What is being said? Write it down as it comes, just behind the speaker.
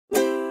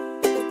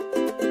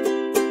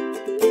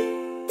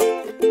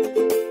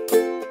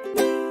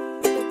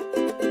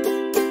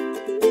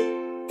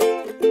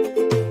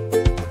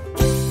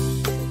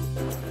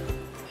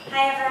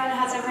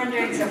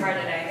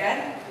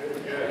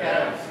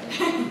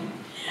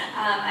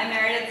I'm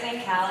Meredith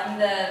St. Cal. I'm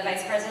the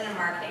Vice President of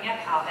Marketing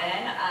at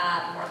Poppin,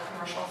 more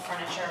commercial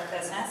furniture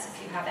business.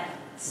 If you haven't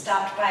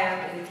stopped by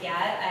our booth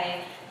yet,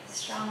 I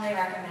strongly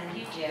recommend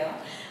you do.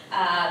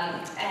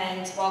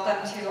 And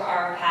welcome to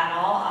our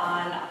panel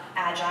on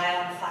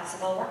Agile and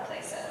flexible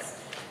workplaces.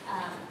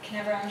 Can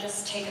everyone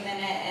just take a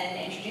minute and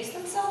introduce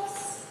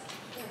themselves?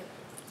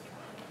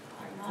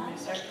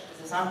 Is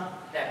this on?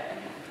 There.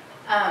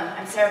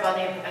 I'm Sarah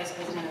Baldi, Vice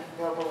President of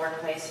Global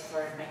Workplace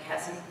for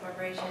McKesson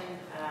Corporation.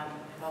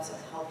 I've also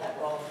held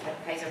that role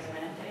at Kaiser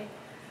Permanente.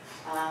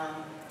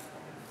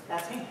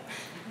 That's me.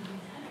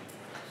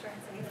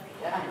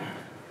 Yeah.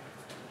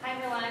 Hi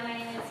everyone, my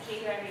name is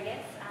Katie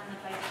Rodriguez. I'm the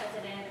Vice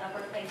President of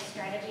Workplace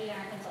Strategy in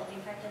our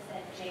consulting practice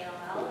at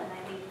JLL, and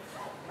I lead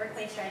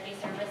Workplace Strategy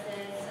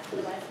Services for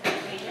the West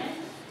Coast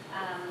region.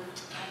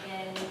 I've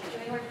been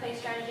doing workplace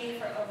strategy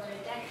for over a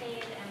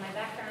decade, and my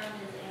background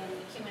is in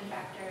human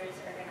factors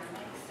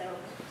ergonomics, so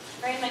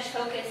very much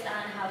focused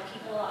on how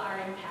people are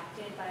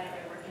impacted by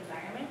their work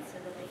environment so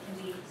that they can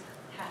be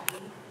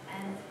happy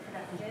and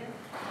productive.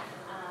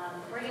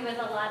 Working with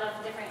a lot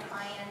of different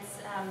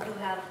clients who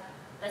have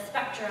the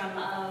spectrum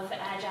of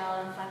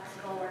agile and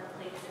flexible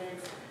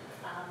workplaces.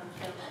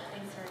 So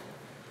thanks for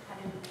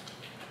having me.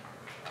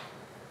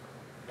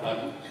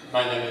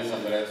 My name is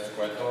Andres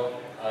Cueto.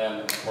 I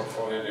am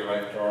Portfolio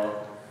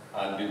Director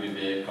at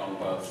BBVA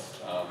Compass.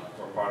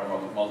 We're part of a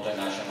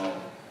multinational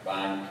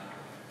bank.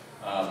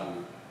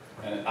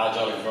 And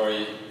Agile is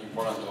very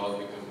important to us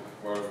because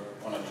we're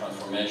on a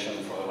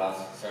transformation for the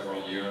last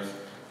several years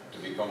to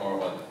become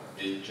more of a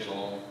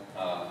digital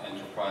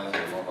enterprise,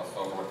 or more of a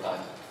software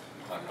type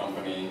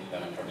company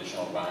than a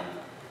traditional bank,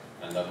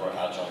 and that's where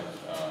Agile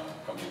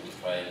comes into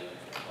play.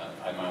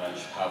 I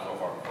manage half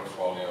of our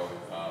portfolio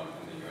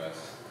in the US.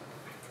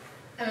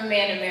 I'm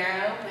Amanda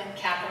Marrow with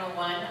Capital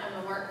One.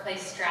 I'm a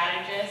workplace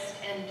strategist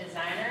and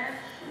designer,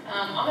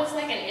 almost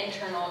like an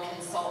internal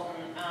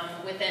consultant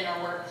within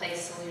our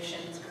workplace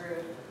solutions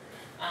group.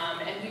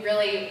 And we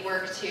really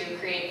work to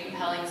create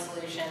compelling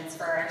solutions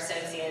for our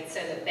associates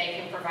so that they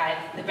can provide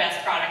the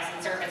best products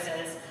and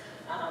services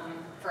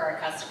for our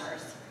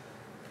customers.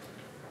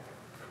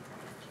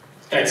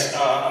 Thanks.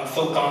 I'm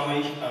Phil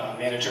Conley,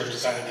 Manager of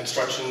Design and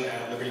Construction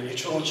at Liberty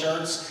Mutual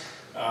Insurance.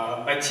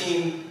 My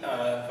team,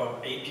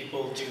 about 8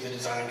 people, do the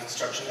design and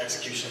construction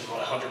execution of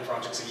about 100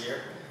 projects a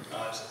year,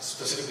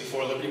 specifically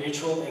for Liberty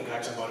Mutual,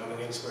 impacting about 1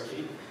 million square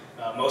feet.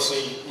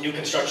 Mostly new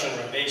construction,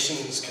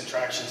 renovations,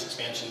 contractions,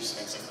 expansions,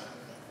 things like that.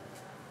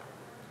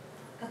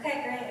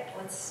 Okay, great.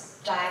 Let's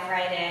dive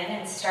right in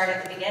and start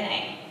at the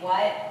beginning.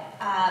 What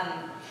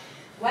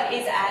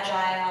is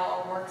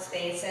Agile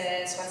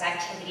workspaces? What's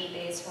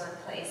activity-based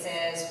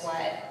workplaces?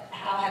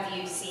 How have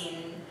you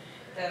seen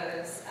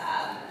those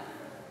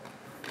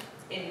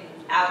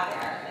out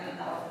there in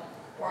the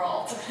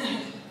world?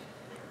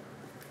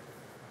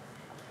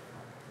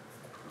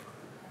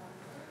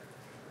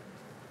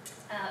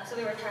 So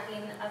we were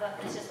talking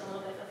about this just a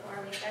little bit before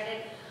we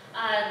started.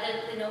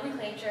 The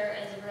nomenclature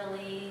is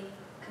really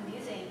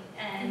confusing,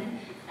 and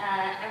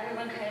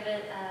everyone kind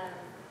of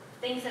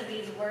thinks of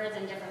these words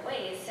in different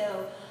ways.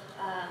 So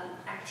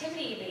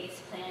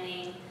activity-based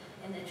planning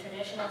in the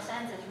traditional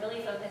sense is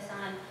really focused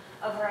on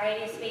a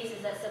variety of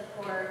spaces that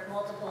support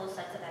multiple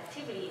sets of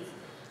activities.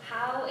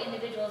 How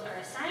individuals are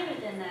assigned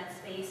within that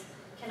space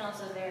can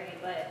also vary,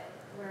 but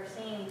we're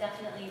seeing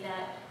definitely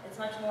that it's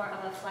much more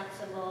of a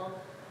flexible,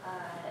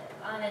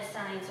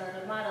 unassigned sort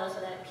of model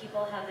so that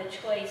people have the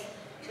choice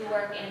to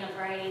work in a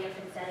variety of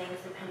different settings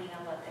depending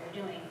on what they're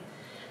doing.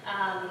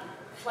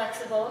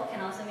 Flexible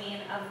can also mean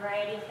a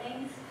variety of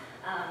things,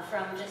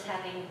 from just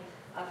having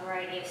a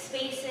variety of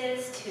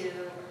spaces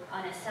to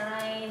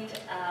unassigned.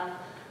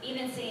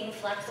 Even seeing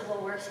flexible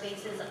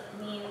workspaces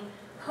mean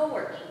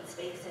co-working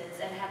spaces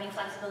and having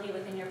flexibility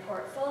within your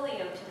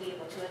portfolio to be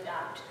able to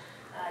adapt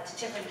to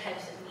different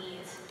types of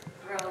needs,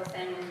 growth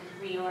and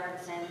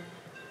reorgs and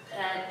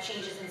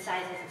changes in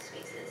sizes of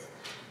spaces.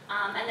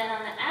 And then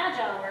on the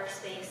Agile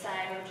workspace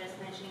side, we were just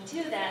mentioning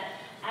too that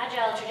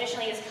Agile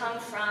traditionally has come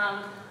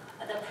from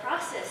the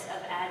process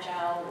of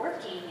Agile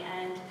working,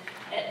 and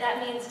that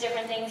means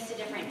different things to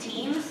different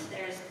teams.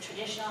 There's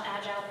traditional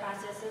Agile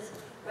processes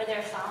where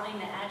they're following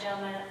the Agile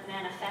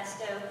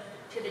manifesto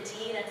to the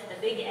T, that's the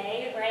big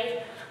A,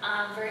 right?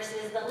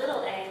 Versus the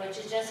little a, which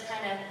is just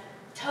kind of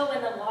toe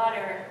in the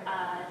water,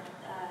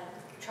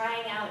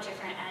 trying out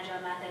different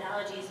Agile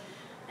methodologies.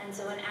 And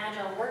so an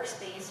Agile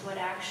workspace would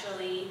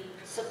actually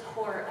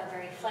support a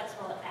very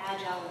flexible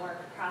Agile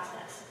work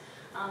process.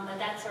 But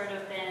that's sort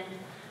of been,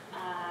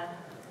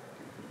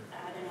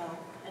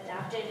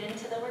 adapted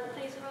into the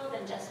workplace world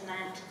and just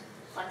meant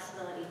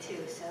flexibility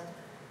too. So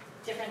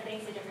different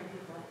things to different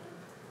people, I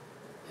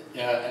think.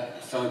 Yeah,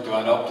 something to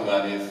add up to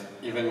that is,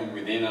 even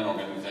within an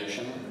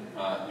organization,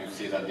 you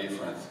see that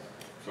difference.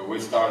 So we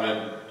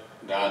started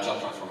the Agile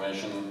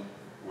transformation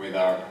with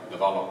our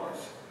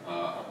developers,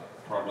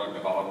 product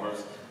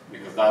developers,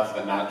 because that's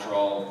the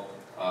natural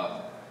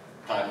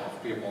type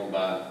of people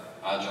that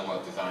Agile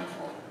was designed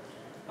for.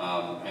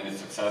 And it's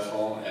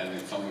successful, and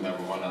it's something that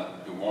we want to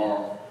do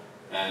more.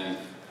 And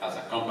as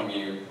a company,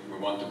 company, we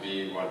want to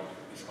be what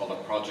is called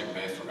a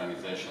project-based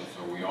organization.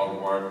 So we all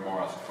work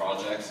more as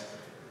projects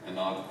and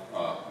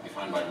not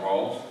defined by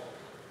roles.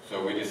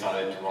 So we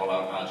decided to roll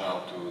out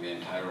Agile to the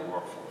entire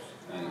workforce.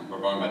 And we're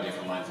going by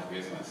different lines of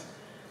business.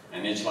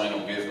 And each line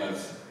of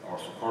business or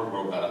support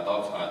group that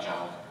adopts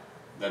Agile,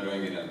 they're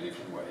doing it in a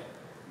different way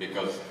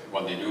because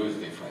what they do is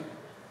different.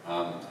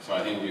 So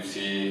I think you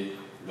see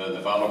the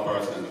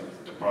developers and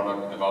the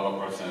product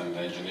developers and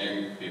the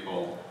engineering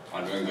people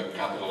are doing the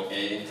capital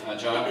A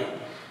Agile,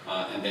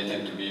 and they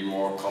tend to be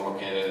more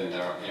collocated and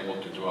they're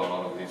able to do a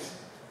lot of these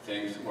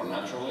things more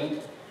naturally.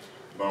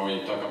 But when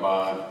you talk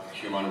about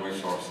human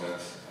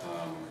resources,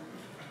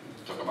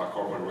 talk about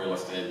corporate real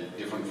estate,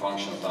 different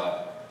functions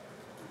that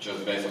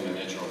just based on the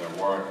nature of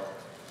their work,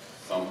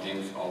 some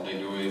teams, all they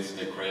do is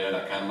they create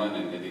a Kanban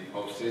and they did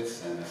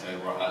post-its and they say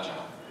we're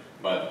Agile.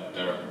 But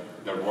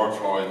their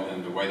workflow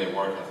and the way they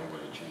work hasn't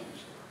really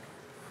changed.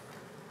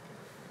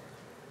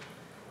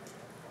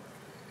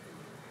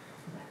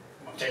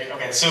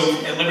 Okay, so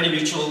at Liberty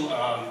Mutual,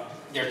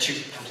 there are two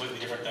completely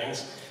different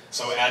things.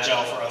 So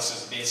Agile for us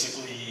is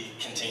basically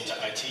contained to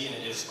IT, and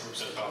it is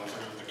groups that have gone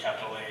through the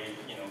capital A,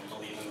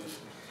 believe in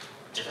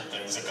different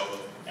things that go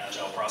with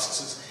Agile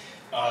processes.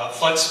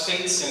 Flex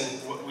space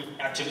and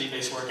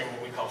activity-based work and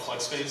what we call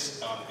flex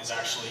space is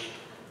actually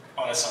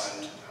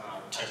unassigned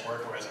type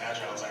work, whereas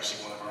Agile is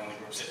actually one of our only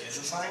groups that is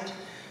assigned.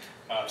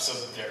 So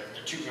they're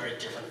two very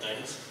different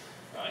things,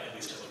 at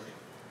least at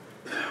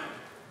Liberty.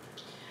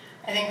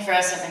 I think for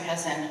us at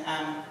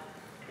McKesson,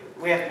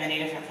 we have many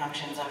different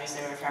functions.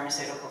 Obviously, we're a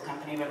pharmaceutical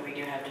company, but we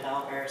do have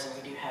developers and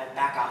we do have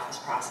back office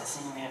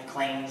processing. We have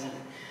claims and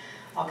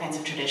all kinds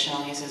of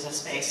traditional uses of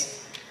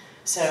space.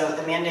 So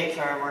the mandate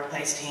for our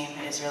workplace team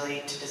is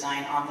really to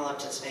design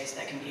envelopes of space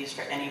that can be used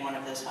for any one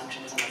of those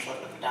functions on the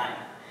flip of a dime.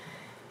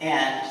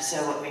 And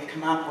so what we've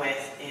come up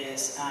with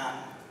is,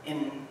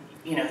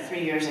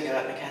 3 years ago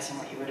at McKesson,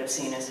 what you would have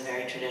seen is a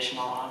very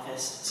traditional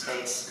office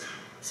space,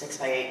 6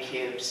 by 8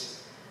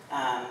 cubes.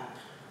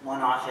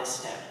 One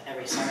office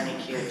every so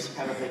many cubes,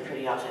 probably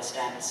pretty office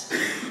dense.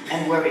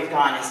 And where we've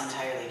gone is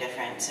entirely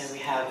different. So we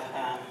have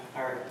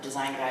our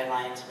design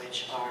guidelines,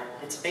 which are,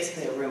 it's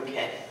basically a room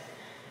kit.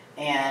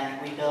 And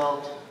we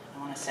build,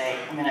 I'm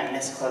going to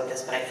misquote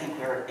this, but I think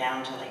we're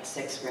down to like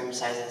 6 room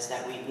sizes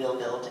that we will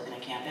build in a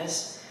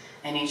campus.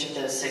 And each of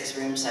those 6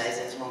 room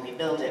sizes, when we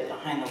build it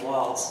behind the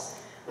walls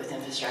with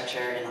infrastructure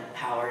and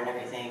power and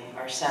everything,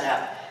 are set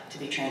up to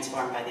be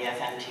transformed by the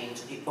FM team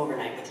to be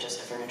overnight with just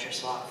a furniture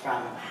swap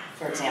from,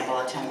 for example,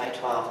 a 10 by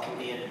 12 can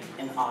be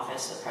an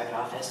office, a private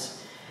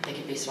office. They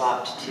can be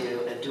swapped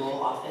to a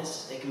dual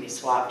office. They can be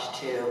swapped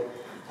to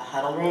a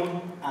huddle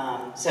room.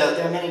 So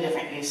there are many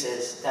different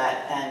uses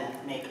that then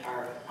make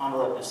our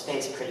envelope of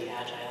space pretty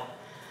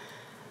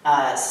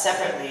agile.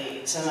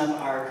 Separately, some of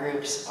our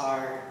groups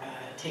are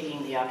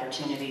taking the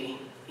opportunity,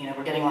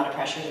 we're getting a lot of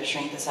pressure to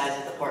shrink the size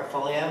of the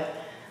portfolio.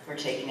 We're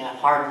taking a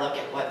hard look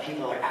at what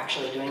people are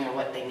actually doing or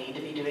what they need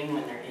to be doing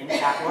when they're in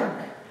at work.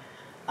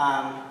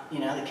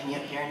 The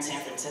commute here in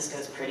San Francisco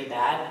is pretty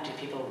bad. Do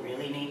people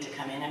really need to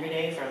come in every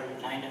day from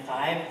 9 to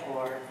 5?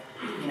 Or,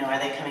 are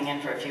they coming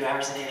in for a few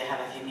hours a day to have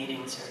a few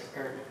meetings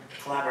or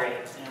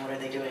collaborate? What are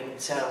they doing?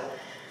 So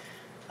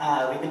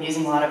we've been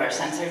using a lot of our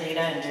sensor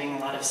data and doing a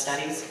lot of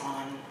studies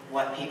on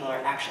what people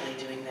are actually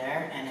doing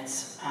there. And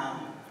it's,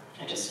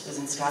 I just was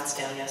in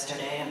Scottsdale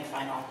yesterday and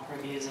final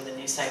reviews of the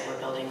new site we're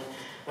building,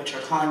 which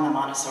we're calling the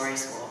Montessori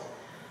School.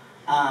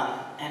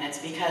 And it's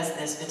because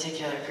this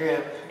particular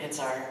group, it's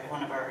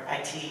one of our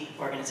IT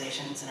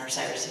organizations in our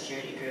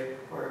cybersecurity group.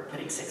 We're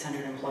putting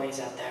 600 employees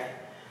out there.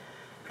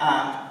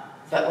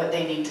 But what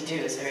they need to do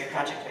is very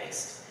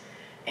project-based.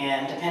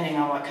 And depending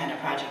on what kind of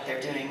project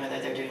they're doing, whether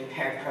they're doing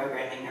paired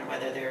programming or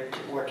whether they're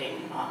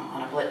working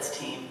on a blitz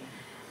team,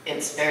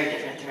 it's very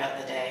different throughout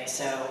the day.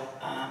 So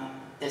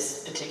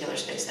this particular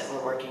space that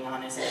we're working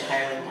on is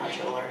entirely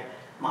modular,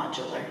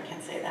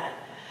 can't say that.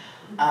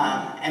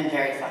 And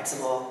very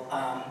flexible,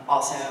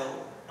 also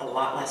a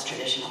lot less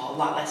traditional, a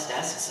lot less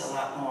desks, a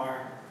lot more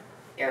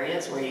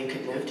areas where you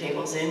could move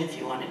tables in if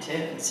you wanted to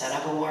and set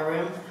up a war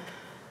room.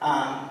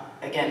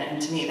 Again,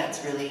 and to me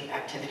that's really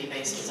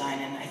activity-based design,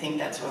 and I think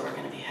that's where we're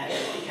going to be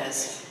headed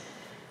because,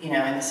 in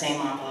the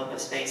same envelope of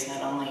space,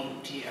 not only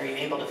are you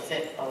able to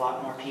fit a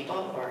lot more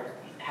people or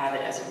have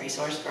it as a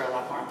resource for a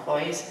lot more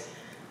employees,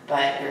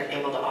 but you're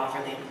able to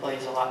offer the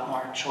employees a lot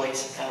more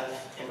choice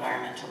of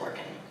environment to work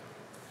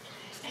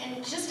in.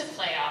 And just to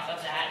play off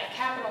of that, at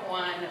Capital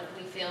One,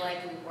 we feel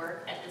like we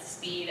work at the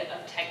speed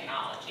of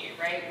technology,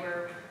 right?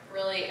 We're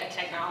really a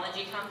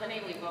technology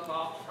company. We've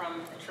evolved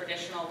from a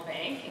traditional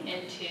bank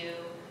into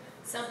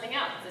something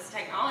else, this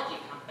technology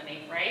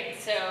company, right?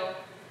 So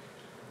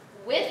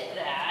with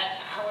that,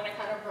 I want to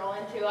kind of roll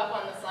into, up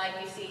on the slide,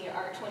 we see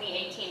our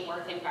 2018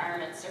 Work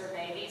Environment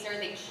Survey. These are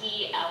the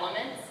key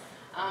elements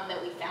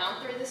that we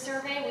found through the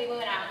survey. We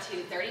went out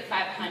to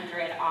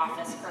 3,500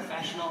 office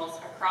professionals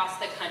across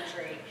the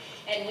country,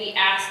 and we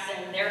asked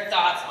them their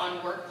thoughts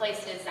on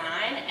workplace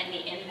design and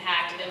the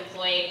impact of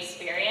employee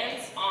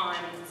experience on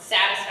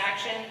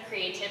satisfaction,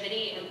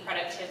 creativity, and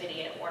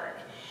productivity at work.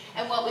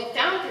 And what we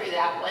found through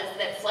that was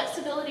that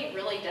flexibility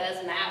really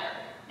does matter,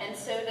 and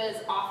so does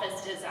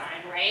office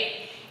design,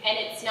 right? And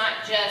it's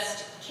not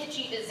just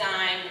kitschy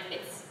design,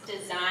 it's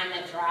design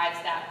that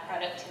drives that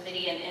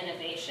productivity and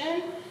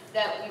innovation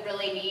that we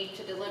really need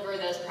to deliver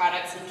those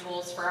products and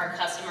tools for our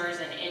customers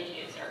and end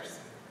users.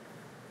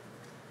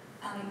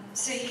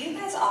 So you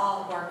guys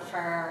all work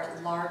for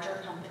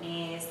larger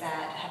companies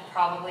that have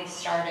probably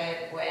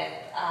started with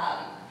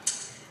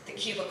the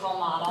cubicle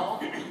model.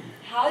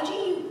 How do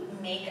you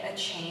make a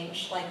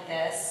change like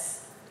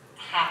this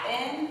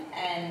happen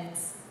and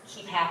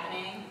keep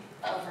happening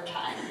over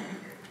time?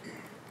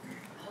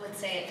 I would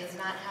say it does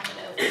not happen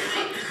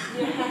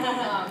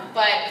overnight.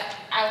 But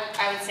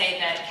I would say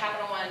that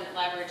Capital One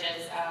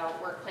leverages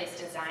workplace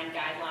design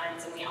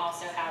guidelines, and we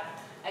also have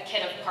a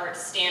kit of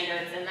parts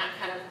standards, and that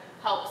kind of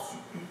helps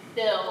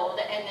build,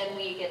 and then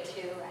we get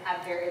to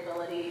have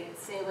variability,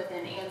 say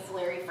within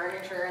ancillary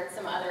furniture and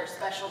some other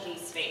specialty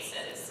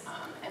spaces,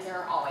 and there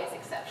are always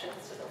exceptions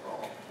to the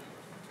rule.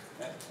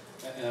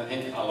 And I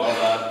think a lot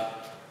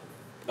of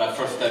that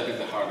first step is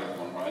the hardest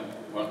one, right?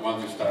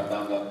 Once you start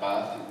down that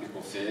path and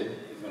people see it,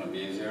 it's going to be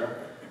easier.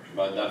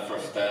 But that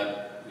first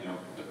step, you know,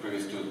 the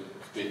previous two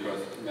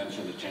speakers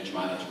mentioned the change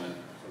management,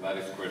 so that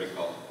is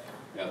critical.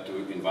 You have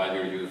to invite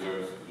your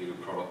users, you do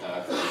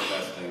prototypes, you do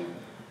testing.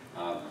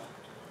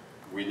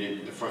 We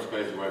did, the first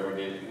place we ever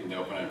did in the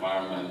open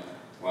environment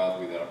was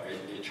with our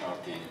HR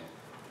team,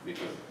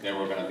 because they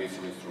were going to be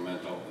so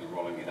instrumental in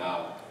rolling it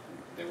out.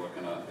 They were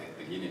kind of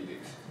the guinea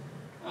pigs.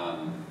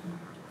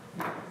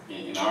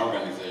 In our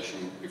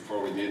organization,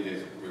 before we did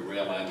this, we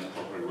realigned the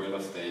corporate real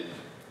estate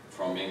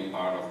from being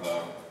part of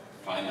the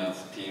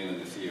finance team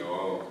and the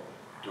COO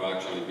to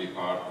actually be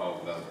part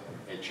of the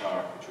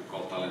HR, which we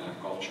call talent and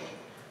culture,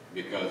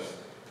 because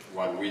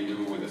what we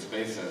do with the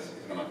spaces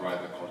is going to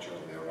drive the culture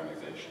of the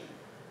organization.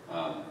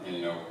 And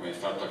you know, when you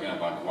start talking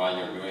about why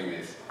you're doing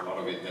this, a lot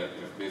of it there's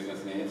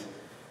business needs.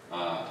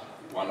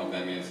 One of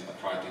them is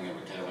attracting and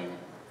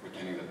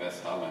retaining the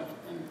best talent.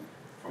 And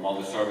from all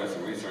the surveys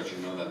and research, you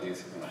know that this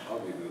is going to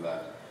help you do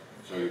that.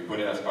 So you put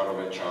it as part of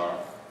HR,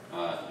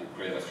 you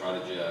create a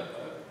strategy, a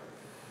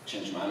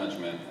change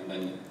management, and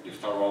then you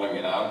start rolling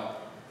it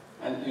out.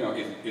 And you know,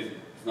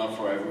 it's not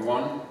for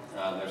everyone.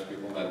 There's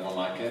people that won't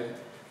like it,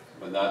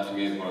 but that to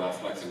me is where that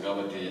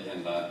flexibility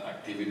and that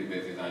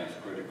activity-based design is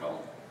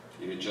critical.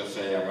 If you just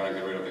say, I'm going to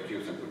get rid of the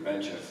cubes and put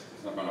benches,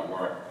 it's not going to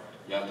work.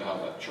 You have to have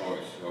that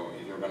choice. So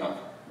if you're going to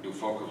do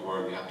focus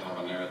work, you have to have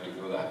an area to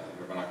do that. If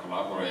you're going to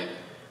collaborate,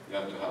 you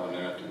have to have an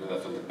area to do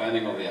that. So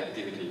depending on the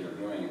activity you're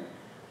doing,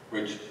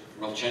 which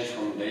will change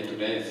from day to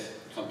day,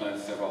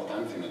 sometimes several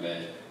times in a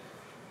day.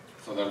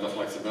 So there's the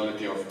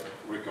flexibility of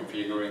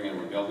reconfiguring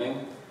and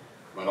rebuilding,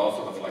 but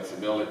also the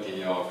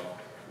flexibility of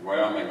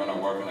where am I going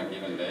to work on a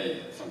given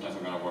day. Sometimes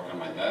I'm going to work on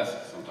my desk,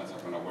 sometimes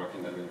I'm going to work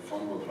in the little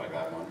phone booth like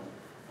that one.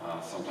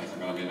 Sometimes I'm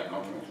going to be in a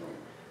conference room.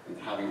 And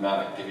having that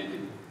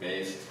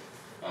activity-based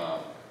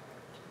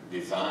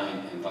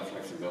design and that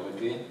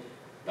flexibility,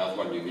 that's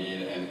what you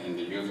need, and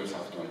the users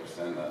have to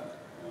understand that.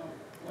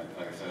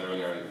 Like I said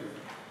earlier,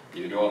 if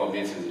you do all of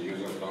this and the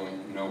users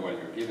don't know what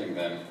you're giving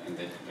them and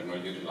they're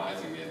not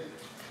utilizing it,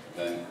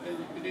 then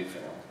you did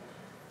fail.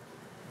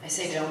 I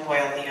say don't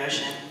boil the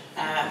ocean.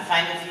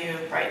 Find a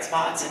few bright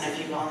spots and a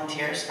few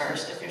volunteers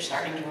first if you're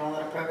starting to roll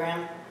out a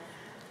program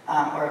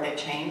or a big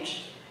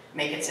change.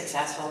 Make it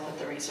successful, put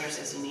the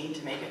resources you need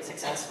to make it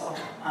successful.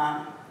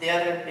 The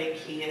other big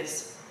key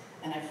is,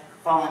 and I've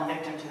fallen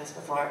victim to this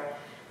before,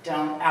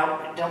 don't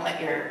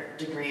let your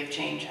degree of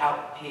change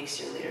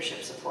outpace your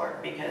leadership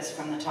support, because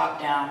from the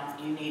top down,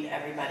 you need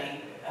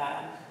everybody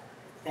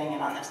banging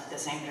on the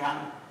same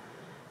drum.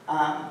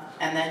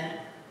 And then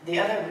the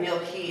other real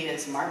key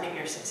is market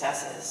your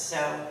successes. So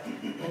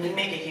when you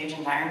make a huge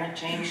environment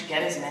change,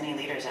 get as many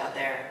leaders out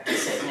there to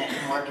sit in it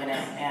and work in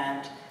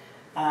it,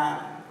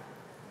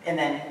 and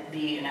then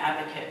be an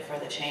advocate for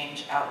the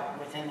change out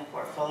within the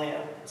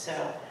portfolio. So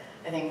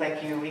I think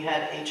like you, we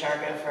had HR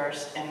go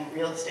first, and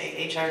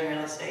HR and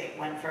real estate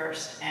went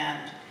first,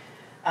 and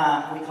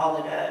we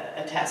called it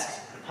a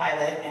test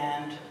pilot,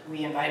 and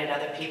we invited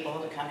other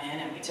people to come in,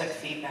 and we took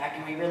feedback,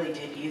 and we really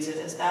did use it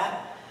as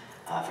that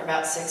for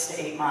about 6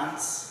 to 8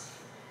 months.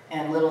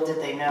 And little did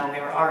they know we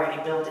were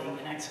already building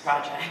the next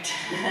project,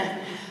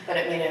 but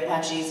it made it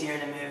much easier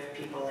to move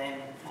people in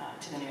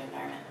to the new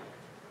environment.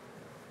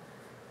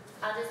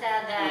 I'll just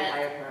add that.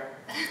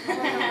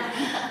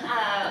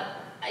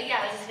 Yeah,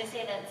 I was just going to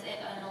say that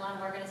in a lot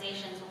of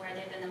organizations where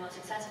they've been the most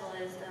successful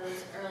is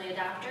those early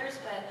adopters,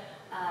 but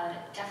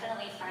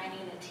definitely finding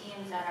the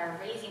teams that are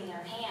raising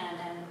their hand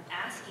and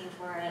asking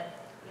for it,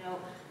 you know,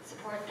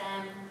 support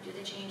them, do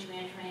the change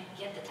management,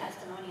 get the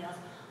testimonials.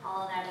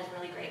 All of that is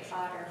really great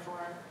fodder for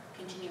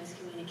continuous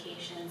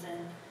communications and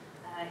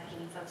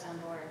getting folks on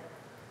board.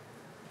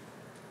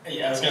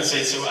 Yeah, I was going to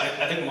say, so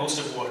I think most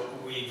of what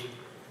we've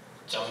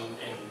done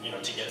in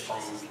to get from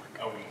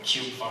a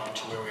cube farm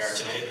to where we are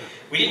today.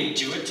 We didn't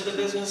do it to the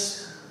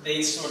business.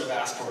 They sort of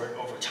asked for it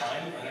over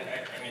time. And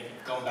I mean,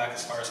 going back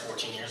as far as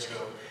 14 years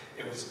ago,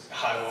 it was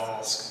high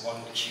walls,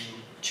 1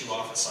 cube, 2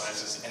 office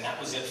sizes, and that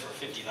was it for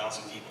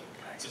 50,000 people.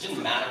 So it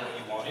didn't matter what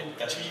you wanted,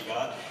 that's what you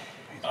got.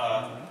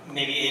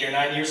 Maybe 8 or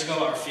 9 years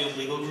ago, our field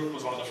legal group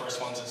was one of the first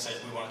ones that said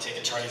we want to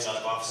take attorneys out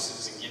of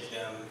offices and give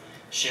them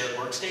shared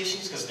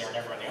workstations because they were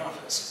never in the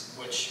office,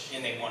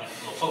 and they wanted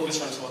little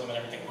focus rooms for them and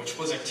everything, which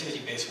was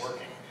activity-based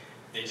working.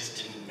 They just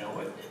didn't know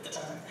it at the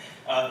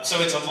time. So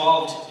it's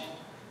evolved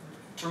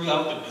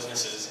throughout the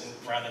businesses,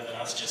 and rather than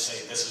us just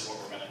say, this is what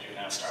we're going to do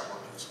now, start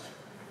working this way.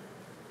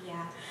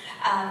 Yeah.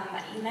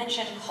 You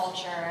mentioned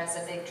culture as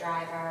a big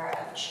driver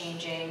of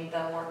changing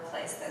the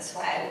workplace this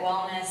way.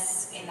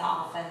 Wellness in the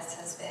office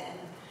has been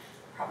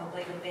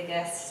probably the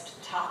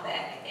biggest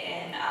topic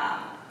in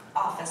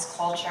office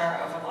culture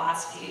over the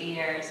last few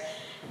years.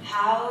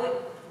 How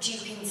do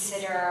you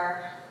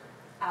consider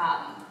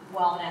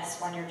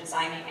wellness when you're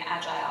designing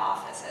agile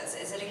offices?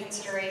 Is it a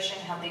consideration?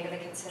 How big of a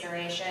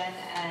consideration?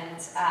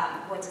 And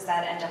what does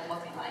that end up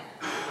looking like?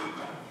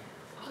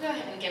 I'll go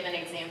ahead and give an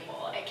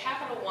example. At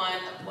Capital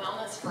One,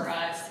 wellness for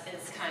us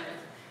is kind of,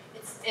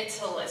 it's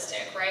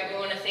holistic, right? We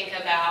want to think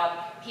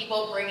about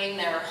people bringing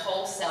their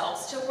whole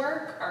selves to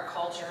work. Our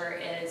culture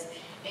is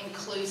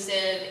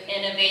inclusive,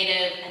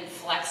 innovative, and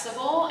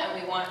flexible,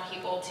 and we want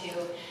people to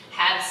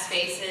have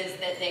spaces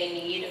that they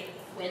need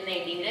when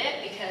they need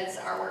it, because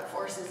our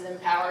workforce is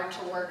empowered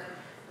to work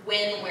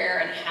when, where,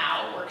 and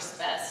how works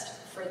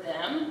best for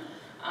them.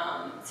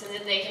 So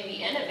that they can be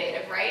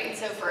innovative, right? And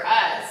so for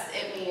us,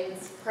 it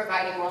means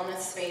providing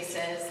wellness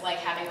spaces, like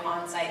having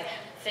on-site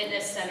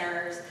fitness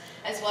centers,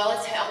 as well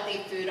as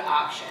healthy food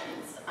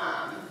options.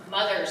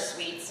 Mother's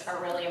suites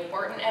are really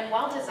important, and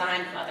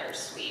well-designed mother's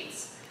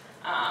suites.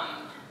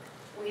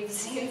 We've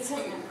seen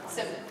some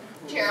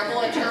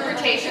terrible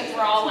interpretations.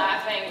 We're all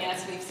laughing.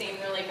 Yes, we've seen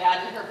really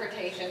bad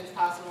interpretations,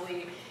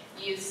 possibly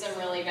used some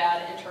really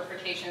bad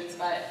interpretations,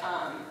 but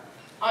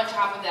on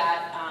top of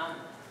that,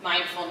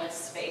 mindfulness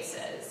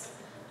spaces.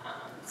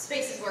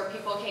 Spaces where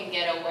people can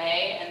get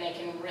away and they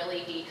can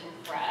really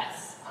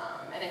decompress.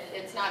 And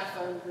it's not a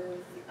phone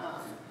booth,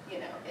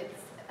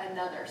 it's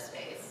another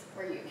space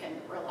where you can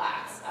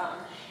relax.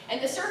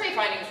 And the survey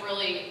findings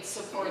really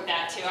support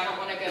that too. I don't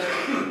want to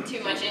go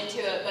too much into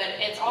it, but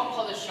it's all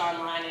published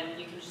online, and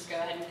you can just go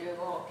ahead and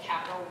Google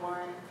Capital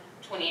One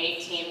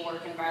 2018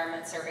 Work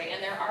Environment Survey,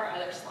 and there are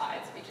other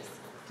slides.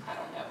 I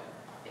don't know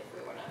if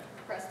we want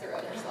to press through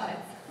other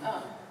slides.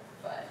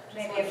 But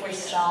maybe if we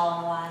stall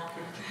on a while.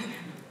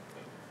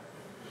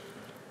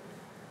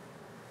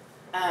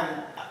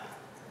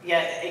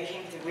 Yeah, it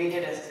came through. We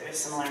did a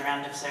similar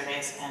round of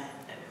surveys, and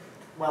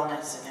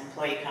wellness and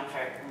employee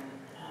comfort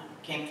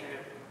came through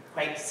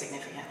quite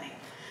significantly.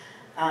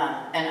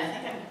 And I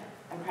think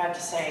I'm proud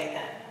to say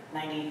that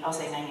I'll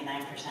say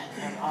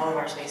 99% of all of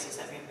our spaces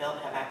that we've built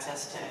have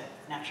access to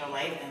natural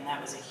light, and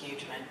that was a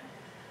huge win.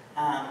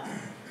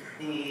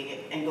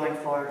 And going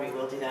forward, we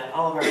will do that.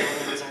 All of our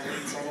buildings are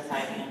LEED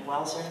certified and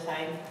well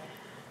certified.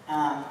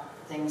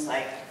 Things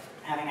like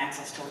having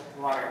access to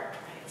water,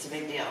 right? It's a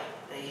big deal.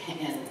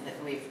 And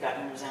we've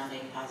gotten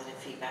resounding positive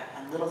feedback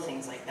on little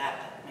things like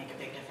that make a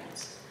big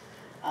difference.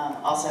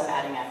 Also,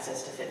 adding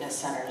access to fitness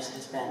centers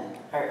has been,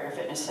 or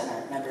fitness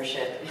center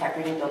membership. In fact,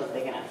 we didn't build it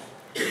big enough.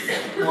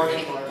 More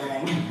people are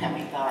going than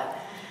we thought.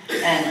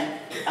 And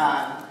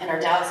in our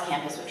Dallas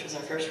campus, which was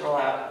our first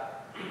rollout,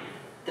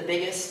 the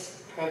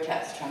biggest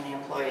protest from the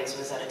employees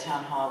was at a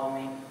town hall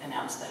when we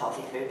announced the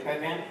healthy food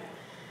program.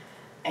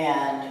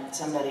 And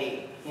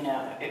somebody,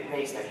 it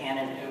raised their hand,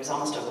 and it was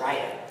almost a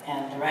riot.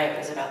 And the riot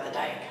was about the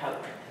Diet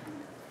Coke.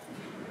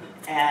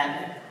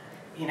 And,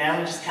 we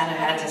just kind of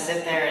had to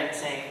sit there and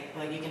say,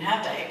 well, you can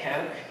have Diet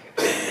Coke,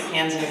 but the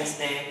cans are this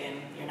big, and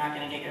you're not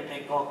going to get your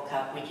big bulk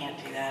cup. We can't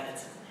do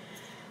that.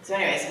 So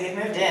anyways, we've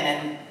moved in,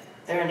 and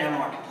there are no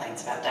more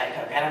complaints about Diet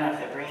Coke. I don't know if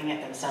they're bringing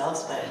it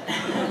themselves, but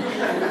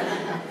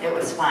it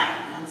was fine.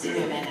 Once you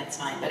move in, it's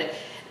fine. But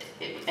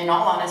in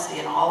all honesty,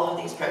 in all of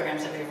these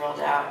programs that we rolled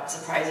out,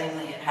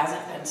 surprisingly, it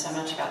hasn't been so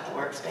much about the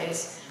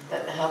workspace,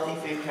 that the healthy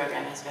food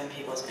program has been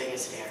people's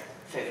biggest fear,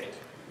 food.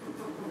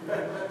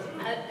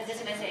 I was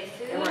just going to say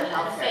food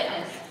and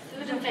fitness.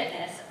 Food and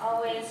fitness,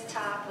 always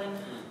top when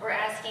we're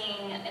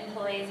asking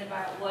employees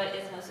about what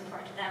is most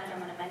important to them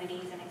from an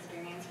amenities and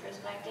experience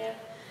perspective.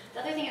 The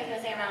other thing I was going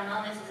to say around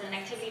wellness is an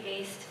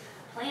activity-based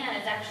plan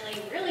is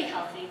actually really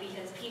healthy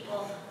because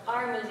people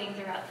are moving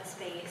throughout the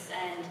space,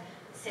 and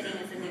sitting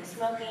is the new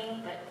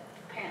smoking, but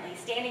apparently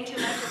standing too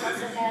much is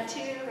also bad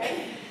too,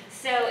 right?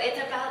 So it's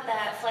about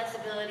that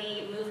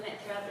flexibility, movement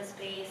throughout the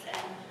space,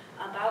 and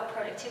about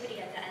productivity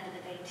at the end of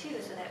the day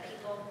too, so that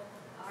people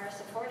are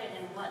supported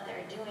in what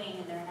they're doing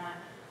and they're not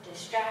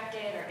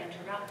distracted or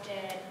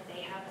interrupted.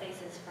 They have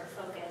places for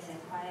focus and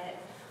quiet.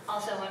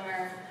 Also, when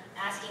we're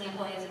asking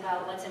employees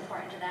about what's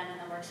important to them in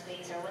the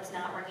workspace or what's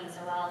not working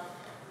so well,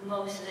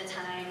 most of the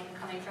time,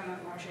 coming from a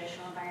more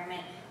traditional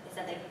environment, is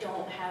that they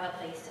don't have a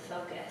place to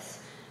focus.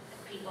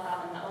 People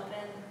out in the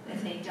open,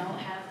 if they don't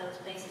have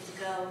those places to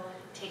go,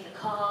 take a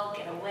call,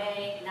 get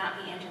away, not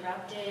be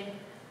interrupted.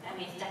 I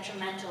mean, it's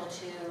detrimental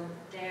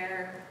to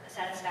their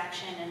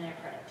satisfaction and their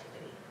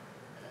productivity.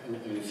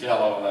 And you see a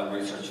lot of that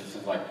research. It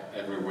seems like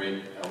every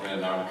week I read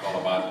an article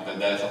about the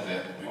death of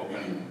the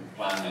open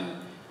plan, and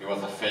it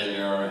was a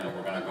failure, and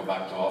we're going to go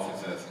back to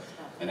offices.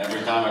 And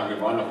every time I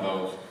read one of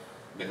those,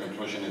 the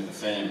conclusion is the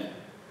same.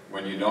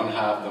 When you don't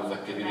have those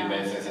activity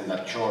bases and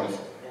that choice,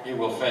 it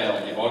will fail.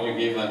 If all you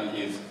give them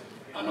is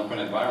an open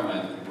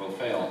environment, it will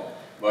fail.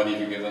 But if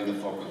you give them the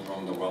focus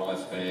room, the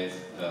wellness space,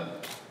 the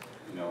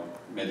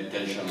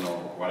meditation or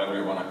whatever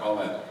you want to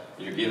call it,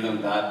 if you give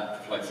them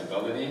that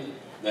flexibility,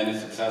 then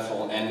it's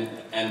successful, and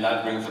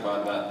that brings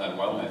about that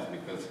wellness,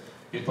 because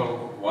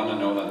people want to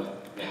know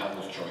that they have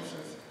those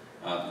choices.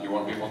 You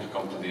want people to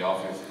come to the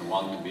office and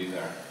want to be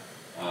there.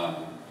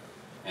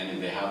 And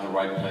if they have the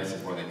right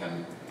places where they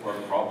can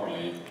work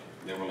properly,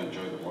 they will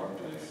enjoy the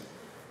workplace.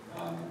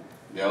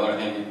 The other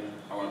thing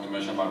I wanted to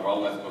mention about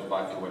wellness goes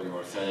back to what you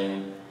were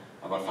saying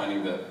about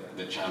finding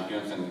the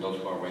champions and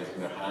those who are raising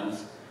their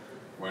hands.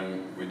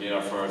 When we did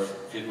our first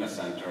fitness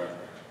center,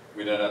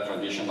 we did a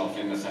traditional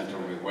fitness center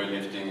with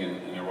weightlifting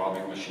and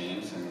aerobic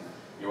machines, and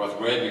it was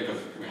great because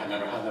we had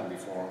never had that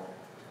before.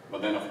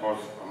 But then, of course,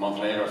 a month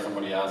later,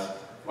 somebody asked,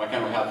 why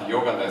can't we have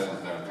yoga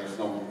lessons there? There's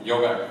no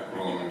yoga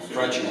room and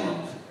stretching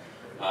rooms.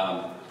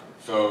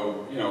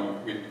 So,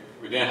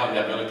 we didn't have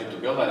the ability to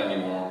build that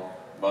anymore,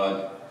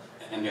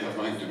 and this has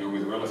nothing to do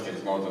with real estate,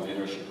 it's more the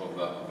leadership of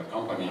the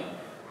company.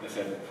 They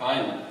said,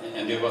 fine,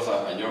 and it was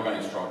a yoga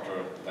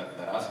instructor that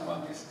asked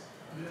about this.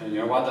 And you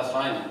know what, that's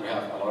fine. We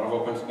have a lot of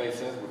open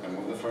spaces, we can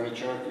move the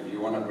furniture. If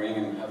you want to bring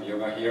and have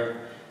yoga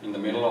here in the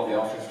middle of the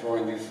office floor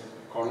in this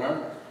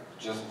corner,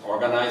 just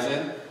organize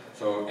it.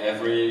 So I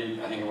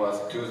think it was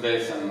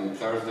Tuesdays and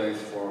Thursdays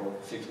for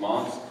 6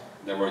 months,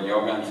 there were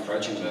yoga and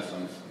stretching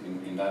lessons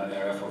in that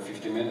area for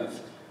 50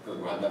 minutes,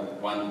 because we had that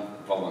one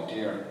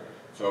volunteer.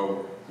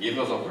 So give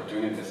those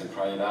opportunities and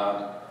try it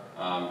out.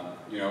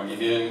 It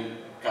didn't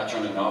catch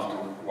on enough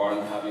to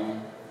warrant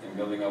having and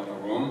building up a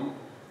room,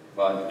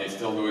 but they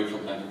still do it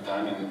from time to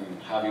time,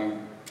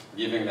 and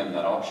giving them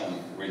that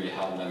option really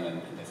helped them,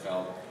 and they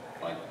felt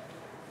like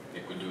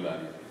they could do that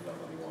if that's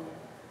what they wanted.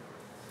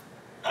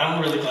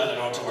 I'm really glad I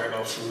don't have to worry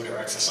about food or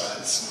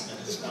exercise.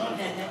 That is not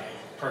my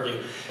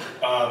purview.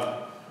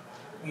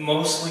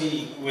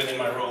 Mostly within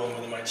my role and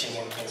within my team,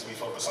 one of the things we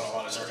focus on a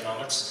lot is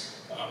ergonomics.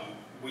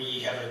 We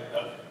have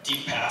a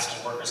deep past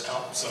in workers'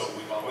 comp, so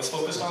we've always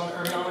focused on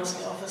ergonomics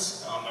in the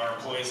office. Our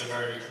employees are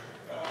very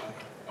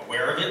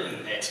aware of it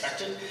and they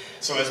expect it.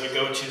 So as we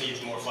go to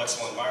these more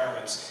flexible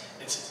environments,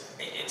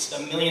 it's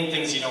a million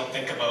things you don't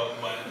think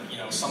about when,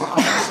 some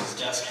office's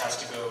desk has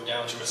to go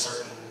down to a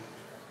certain,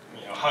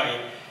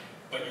 height,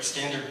 but your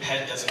standard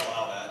ped doesn't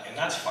allow that. And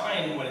that's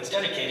fine when it's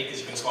dedicated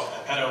because you can swap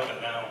that ped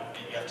open. Now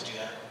you have to do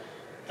that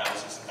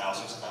thousands and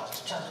thousands and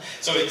thousands of times.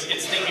 So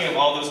it's thinking of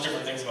all those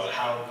different things about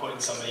how putting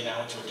somebody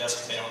down to a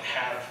desk that they don't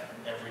have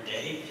every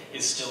day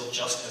is still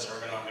just as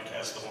ergonomic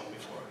as the one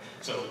before.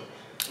 So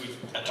we've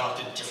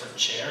adopted different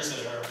chairs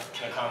that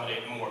can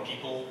accommodate more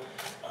people,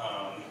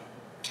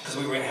 because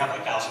we were going to have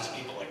like thousands of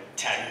people like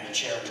tagging the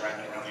chair and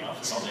dragging it around the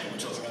office all day,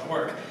 which wasn't going to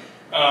work.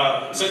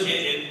 So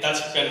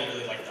that's been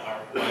really like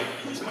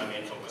at least my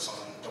main focus on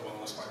the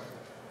wellness part.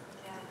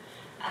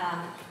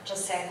 Yeah.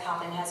 Just say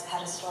Poppin has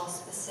pedestals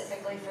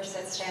specifically for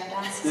sit-stand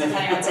desks, if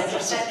anyone's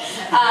interested.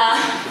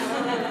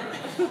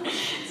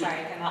 Sorry,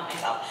 I couldn't help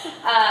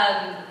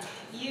myself.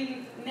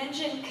 You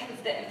mentioned kind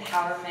of the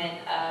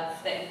empowerment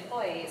of the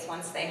employees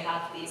once they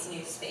have these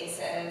new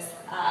spaces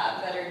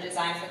that are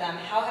designed for them.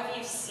 Have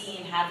you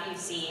seen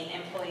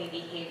employee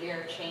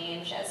behavior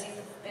change as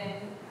you've been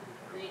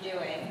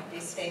redoing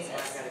these spaces?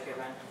 I got a good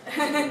one.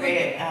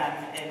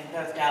 In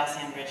both Dallas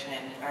and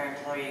Richmond, our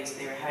employees,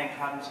 they were having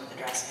problems with the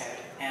dress code.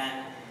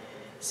 And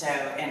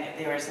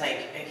there was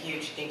like a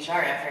huge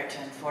HR effort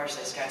to enforce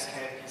this dress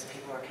code because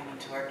people were coming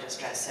to work just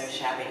dressed so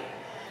shabby.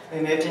 We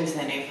moved into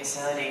the new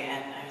facility,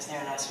 and I was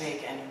there last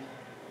week, and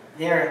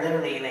they're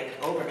literally like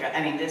overdressed.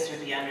 I mean, this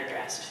would be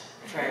underdressed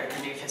for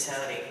the new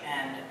facility,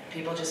 and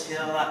people just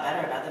feel a lot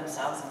better about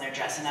themselves, and they're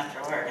dressing up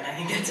for work, and I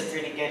think that's a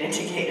pretty good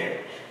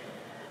indicator.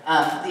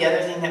 The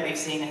other thing that we've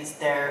seen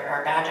is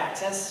our badge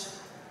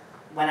access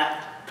went up.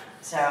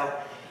 So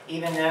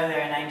even though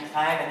they're a 9 to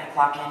 5 and they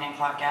clock in and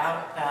clock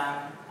out,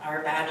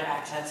 our badge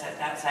access at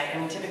that site, I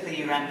mean, typically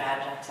you run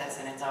badge access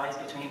and it's always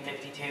between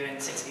 52 and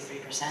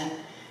 63%.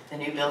 The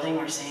new building,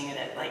 we're seeing it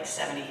at like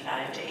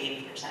 75 to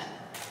 80%.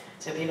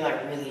 So people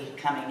are really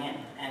coming in,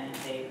 and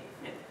it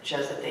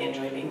shows that they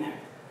enjoy being there.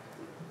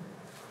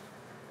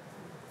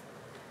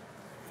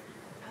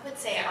 I would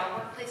say our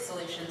Workplace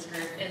Solutions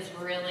group is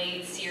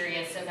really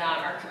serious about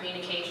our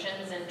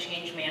communications and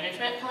change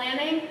management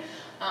planning.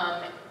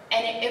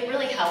 And it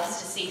really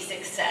helps to see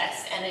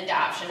success and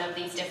adoption of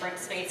these different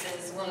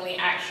spaces when we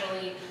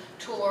actually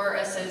tour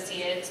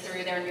associates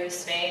through their new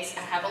space. I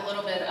have a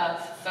little bit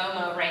of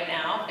FOMO right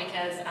now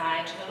because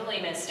I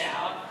totally missed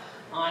out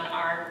on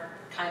our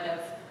kind of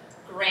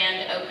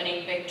grand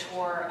opening big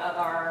tour of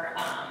our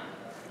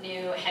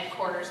new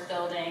headquarters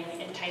building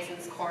in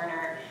Tyson's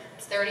Corner.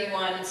 It's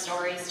 31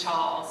 stories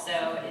tall,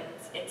 so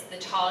it's the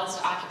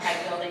tallest occupied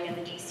building in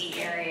the DC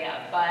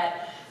area.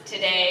 But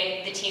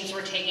today, the teams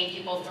were taking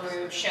people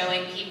through,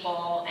 showing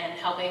people and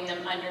helping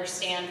them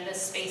understand the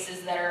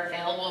spaces that are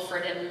available for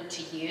them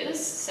to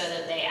use so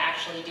that they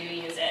actually do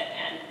use it.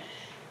 And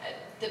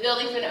the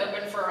building's been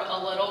open for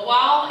a little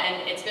while,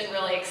 and it's been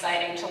really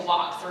exciting to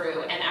walk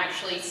through and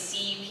actually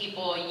see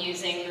people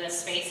using the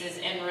spaces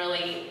in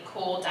really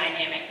cool,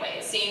 dynamic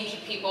ways. Seeing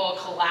people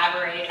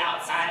collaborate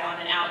outside on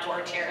an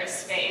outdoor terrace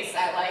space.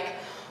 I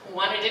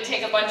wanted to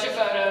take a bunch of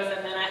photos,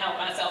 and then I held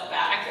myself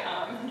back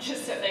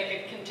just so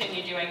they could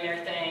continue doing their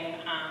thing.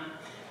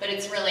 But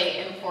it's really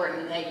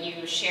important that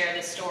you share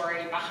the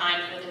story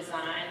behind the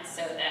design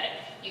so that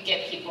you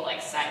get people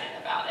excited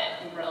about it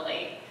and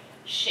really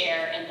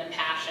share in the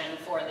passion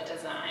for the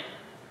design.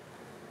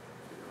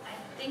 I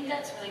think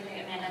that's really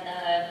great, Amanda,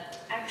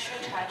 the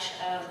extra touch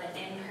of the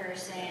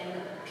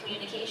in-person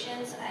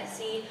communications. I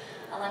see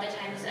a lot of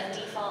times a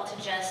default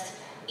to just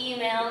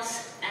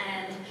emails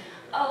and,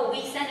 oh,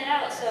 we sent it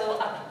out,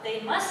 so they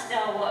must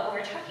know what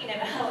we're talking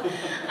about.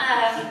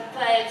 I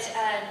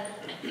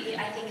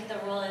think the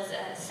rule is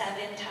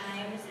 7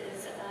 times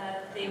is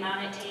the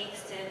amount it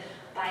takes to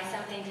buy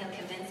something, to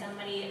convince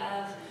somebody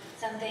of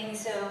something.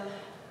 So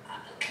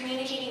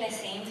communicating the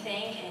same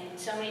thing in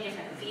so many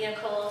different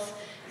vehicles,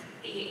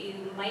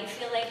 you might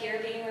feel like you're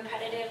being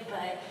repetitive,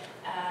 but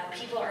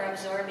people are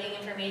absorbing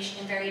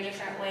information in very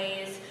different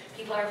ways.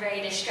 People are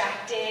very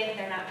distracted.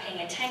 They're not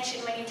paying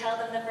attention when you tell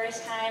them the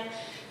first time.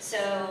 So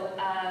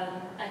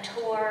a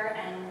tour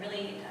and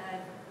really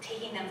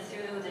taking them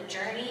through the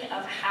journey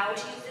of how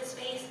to use the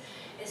space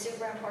is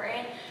super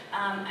important.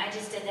 I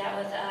just did that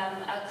with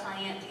a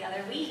client the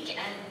other week,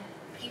 and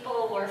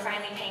people were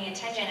finally paying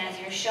attention as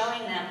you're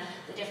showing them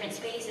the different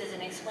spaces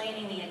and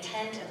explaining the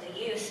intent of the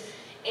use.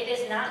 It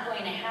is not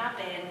going to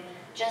happen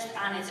just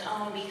on its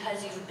own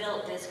because you've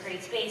built this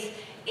great space.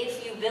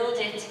 If you build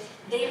it,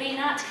 they may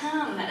not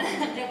come.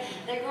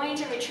 They're going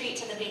to retreat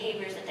to the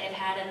behaviors that they've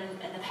had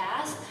in the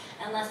past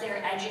unless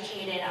they're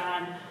educated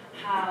on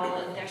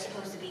how they're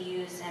supposed to be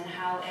used and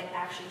how it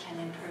actually can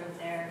improve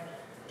their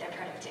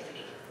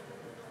productivity.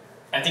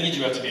 I think you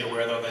do have to be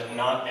aware, though, that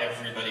not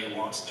everybody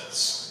wants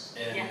this.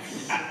 And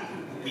yes.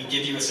 We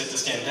give you a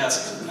sit-to-stand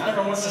desk. Not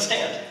everyone wants to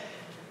stand.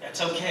 That's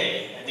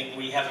okay. I think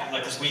we have,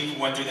 because we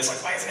went through this,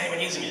 why isn't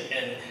anyone using it?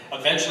 And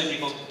eventually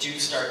people do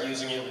start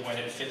using it when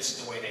it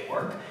fits the way they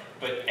work,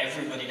 but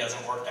everybody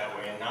doesn't work that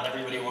way, and not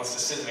everybody wants to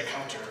sit at a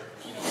counter,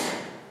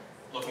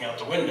 looking out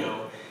the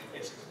window.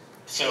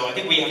 So I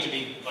think we have to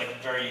be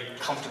very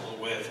comfortable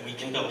with, we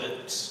can build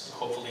it.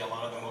 Hopefully a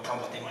lot of them will come,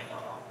 but they might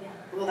not all. Yeah.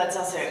 Well, that's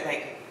also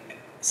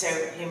so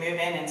you move in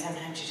and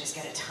sometimes you just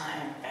get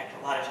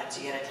a lot of times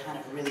you get a ton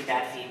of really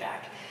bad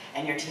feedback.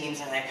 And your teams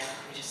are like, oh,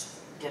 we just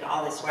did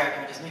all this work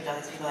and we just moved all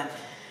these people in.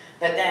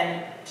 But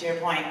then, to your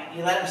point,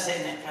 you let them sit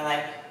in it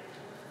for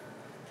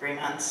 3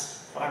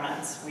 months, 4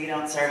 months. We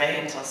don't survey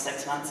until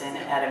 6 months in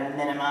at a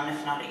minimum,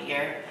 if not a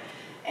year.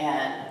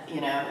 And,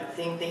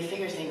 they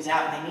figure things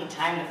out, and they need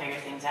time to figure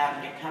things out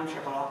and get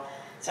comfortable.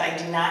 So I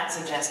do not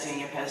suggest doing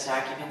your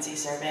post-occupancy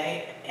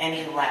survey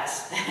any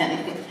less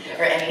than,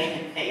 or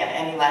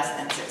any less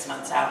than 6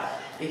 months out,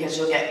 because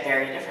you'll get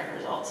very different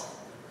results.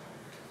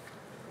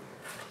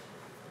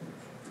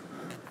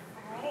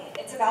 All right,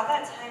 it's about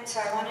that time,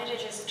 so I wanted to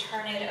just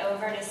turn it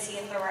over to see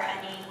if there were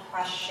any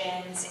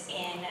questions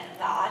in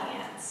the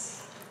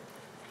audience.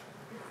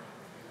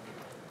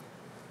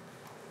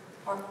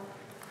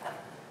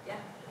 Yeah.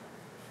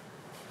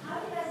 How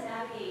do you guys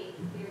navigate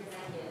your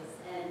executives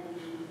and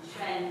the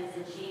trends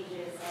and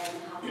changes,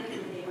 and how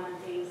quickly they want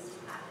things to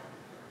happen?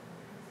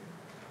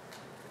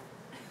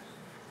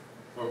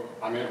 So,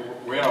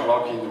 we are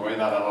lucky in the way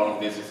that a lot of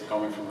this is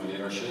coming from the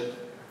leadership.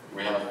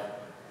 We have,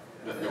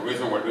 the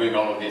reason we're doing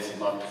all of this is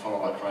not to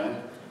follow a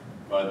trend,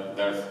 but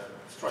there's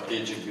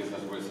strategic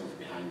business reasons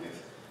behind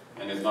this.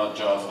 And it's not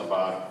just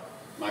about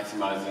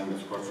maximizing the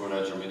square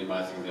footage or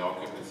minimizing the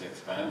occupancy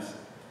expense.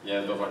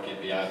 Yes, those are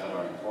KPIs that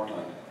are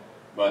important,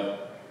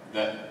 but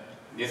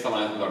this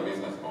aligns with our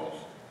business goals.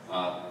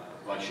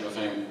 Like she was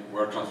saying,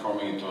 we're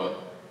transforming into a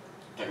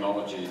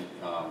technology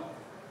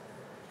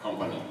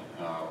company.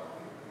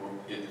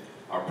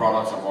 Our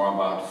products are more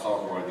about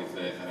software these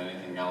days than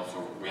anything else,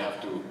 so we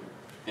have to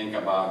think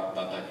about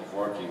that type of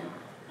working,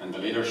 and the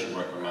leadership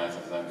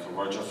recognizes them, so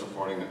we're just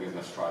supporting the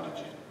business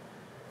strategy.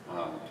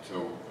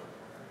 So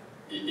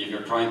if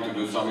you're trying to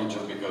do something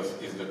just because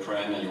it's the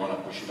trend and you want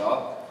to push it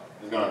up,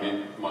 it's going to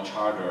be much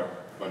harder,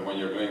 but when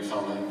you're doing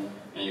something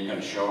and you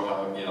can show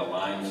how it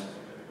aligns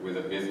with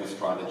the business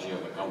strategy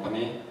of the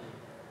company,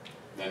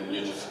 then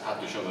you just have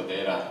to show the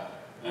data,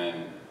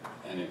 and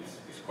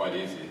it's quite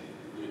easy.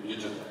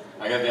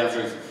 I guess the answer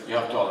is you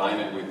have to align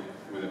it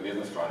with the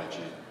business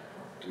strategy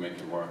to make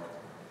it work.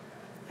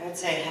 I would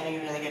say having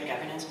a really good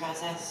governance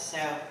process. So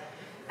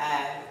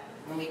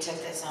when we took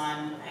this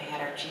on, I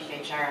had our chief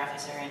HR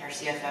officer and our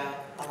CFO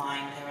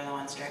aligned. They were the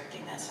ones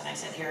directing this, and I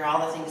said, here are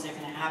all the things that are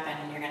going to happen,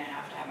 and you're going to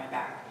have my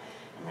back.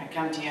 I'm going to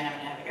come to you and I'm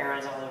going to have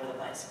arrows all over the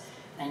place.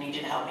 I need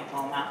you to help me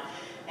pull them out.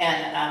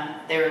 And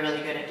they were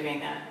really good at doing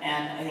that,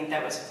 and I think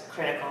that was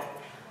critical.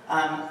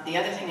 The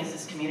other thing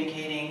is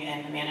communicating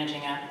and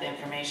managing up the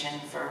information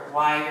for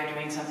why you're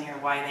doing something or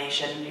why they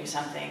shouldn't do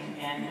something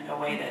in a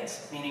way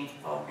that's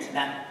meaningful to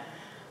them.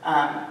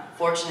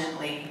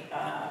 Fortunately,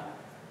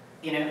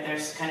 you know,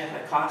 there's kind of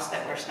a cost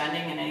that we're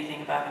spending, and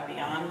anything above and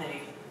beyond,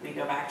 we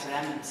go back to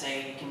them and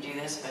say, you can do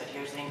this, but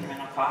here's the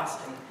incremental cost.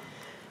 And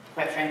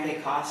quite frankly,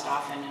 cost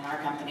often, in our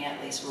company at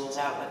least, rules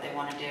out what they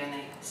want to do, and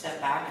they step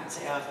back and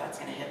say, oh, if that's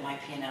going to hit my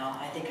P&L,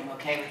 I think I'm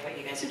okay with what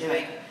you guys are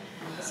doing.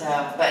 So,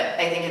 but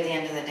I think at the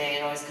end of the day,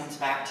 it always comes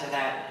back to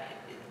that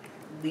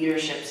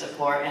leadership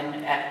support,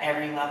 and at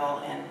every level,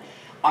 and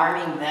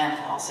arming them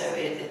also.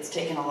 It's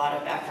taken a lot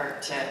of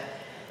effort to,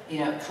 you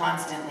know,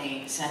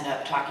 constantly send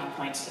up talking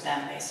points to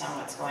them based on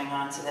what's going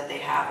on so that they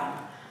have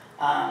them.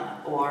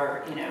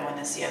 Or, you know, when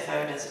the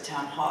CFO does a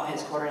town hall,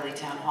 his quarterly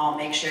town hall,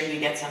 make sure you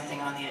get something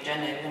on the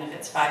agenda, even if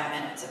it's 5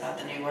 minutes, about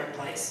the new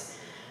workplace.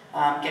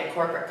 Get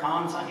corporate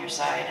comms on your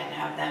side and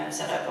have them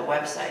set up a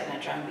website and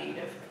a drumbeat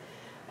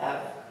of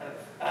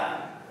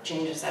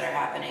changes that are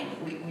happening.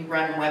 We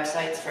run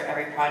websites for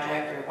every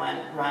project, or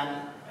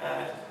run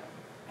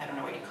I don't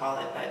know what you call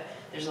it, but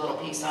there's a little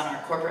piece on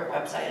our corporate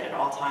website at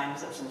all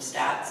times of some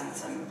stats and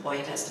some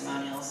employee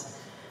testimonials.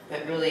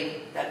 But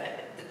really,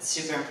 it's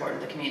super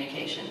important, the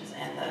communications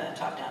and the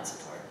top-down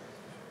support.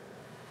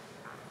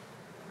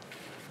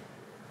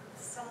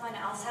 Someone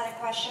else had a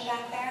question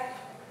back there?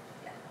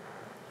 Yeah,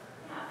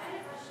 I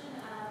had a question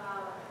about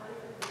how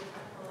you put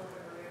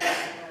the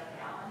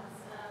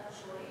balance of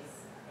choice,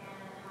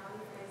 and how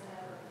you guys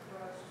have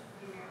approached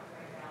figuring out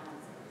the right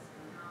balance in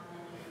between how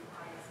many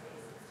quiet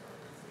spaces to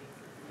open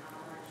spaces, and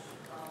how much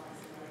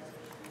wellness and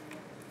meditation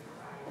you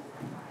provide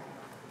by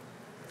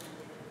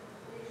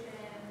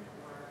completion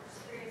or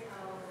spirit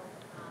health,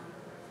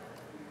 those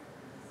types of things.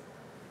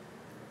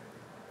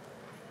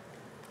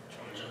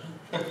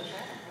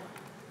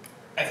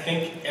 I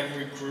think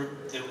every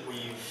group that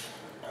we've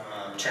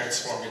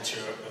transformed into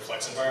the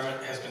flex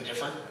environment has been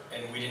different,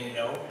 and we didn't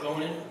know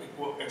going in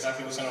what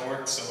exactly was going to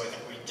work, so I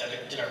think we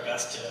did our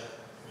best to,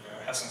 you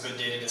know, have some good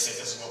data to say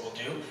this is what we'll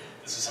do,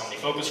 this is how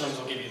many focus rooms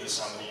we'll give you, this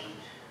is how many,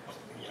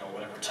 you know,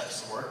 whatever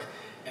types of work,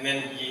 and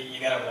then you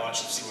got to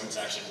watch and see what's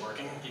actually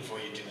working before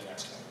you do the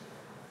next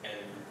one.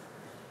 And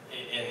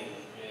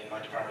in my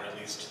department, at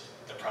least,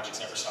 the projects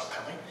never stop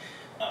coming.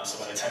 So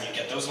by the time you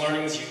get those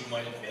learnings, you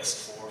might have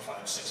missed 4,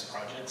 5, 6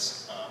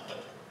 projects,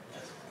 but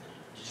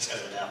you just got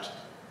to adapt.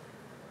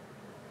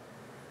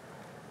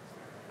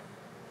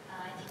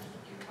 I think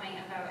your point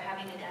about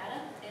having the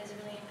data is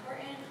really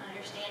important,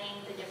 understanding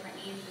the different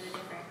needs of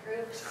the different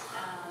groups,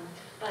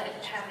 but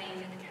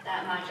having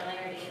that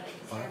modularity, like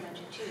Sarah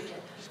mentioned too, to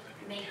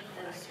make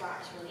those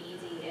swaps really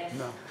easy if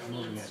the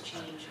needs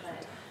change.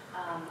 But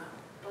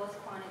both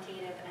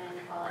quantitative and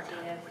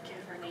qualitative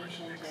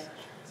information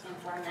to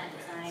inform that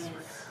design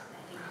is, I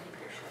think, pretty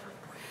crucial.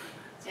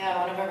 Yeah,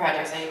 one of our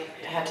projects, I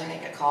had to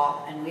make a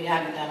call, and we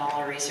hadn't done all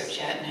our research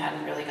yet and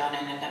hadn't really gone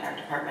in and done our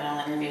departmental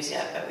interviews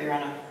yet, but we were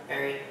on a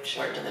very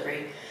short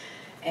delivery.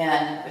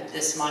 And with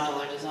this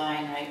modular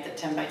design, right, the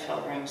 10 by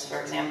 12 rooms, for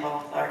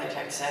example, the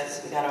architect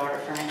says, we got to order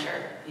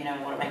furniture, you know,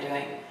 what am I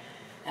doing?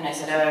 And I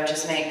said, oh,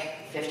 just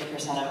make 50%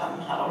 of them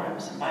huddle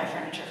rooms and buy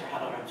furniture for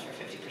huddle rooms for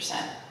 50%.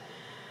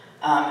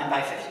 And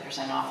buy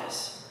 50%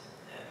 office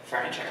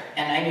furniture.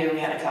 And I knew we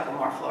had a couple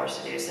more floors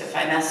to do, so if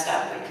I messed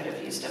up, we could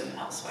have used them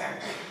elsewhere.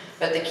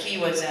 But the key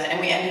was that, and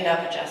we ended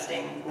up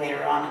adjusting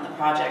later on in the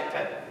project,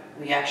 but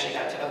we actually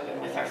got to open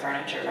with our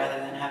furniture rather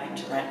than having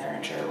to rent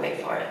furniture or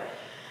wait for it.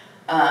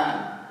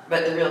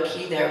 But the real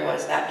key there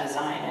was that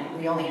design, and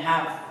we only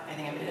have, I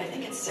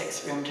think it's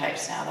 6 room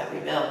types now that we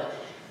build.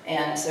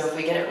 And so if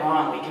we get it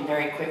wrong, we can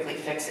very quickly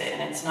fix it,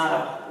 and it's not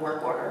a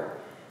work order.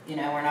 You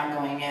know, we're not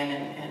going in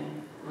and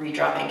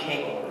redropping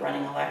cable or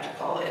running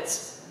electrical.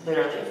 It's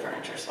literally a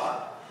furniture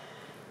swap.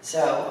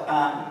 So,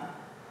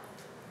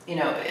 you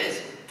know,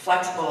 as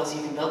flexible as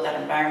you can build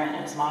that environment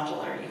and as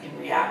modular, you can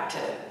react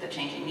to the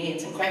changing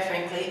needs. And quite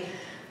frankly,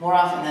 more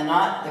often than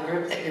not, the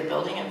group that you're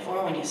building it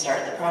for when you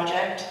start the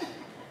project,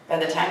 by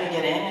the time you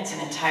get in, it's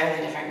an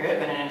entirely different group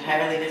and an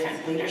entirely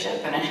different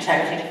leadership and an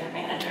entirely different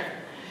manager.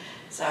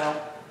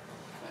 So.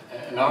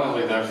 And not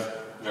only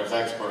there's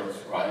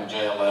experts, right?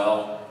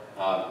 JLL,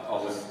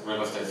 all these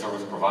real estate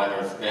service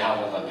providers, they have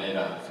all that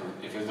data. So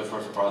if it's the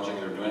first project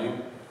you're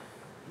doing,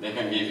 they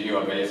can give you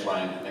a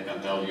baseline. They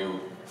can tell you,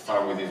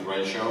 start with this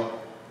ratio.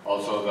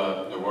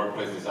 Also, the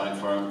workplace design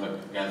firms, the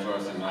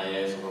Gensler's and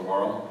IAs of the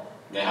world,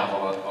 they have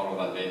all of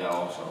that data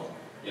also.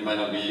 It might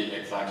not be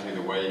exactly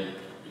the way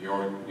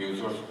your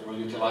users will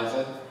utilize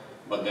it,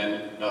 but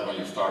then that's when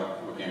you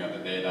start looking at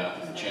the data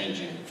and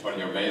changing. But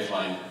your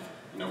baseline,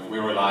 you know, we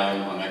rely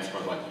on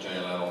experts like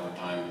JLL all the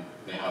time.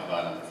 They have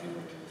that at the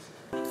fingertips.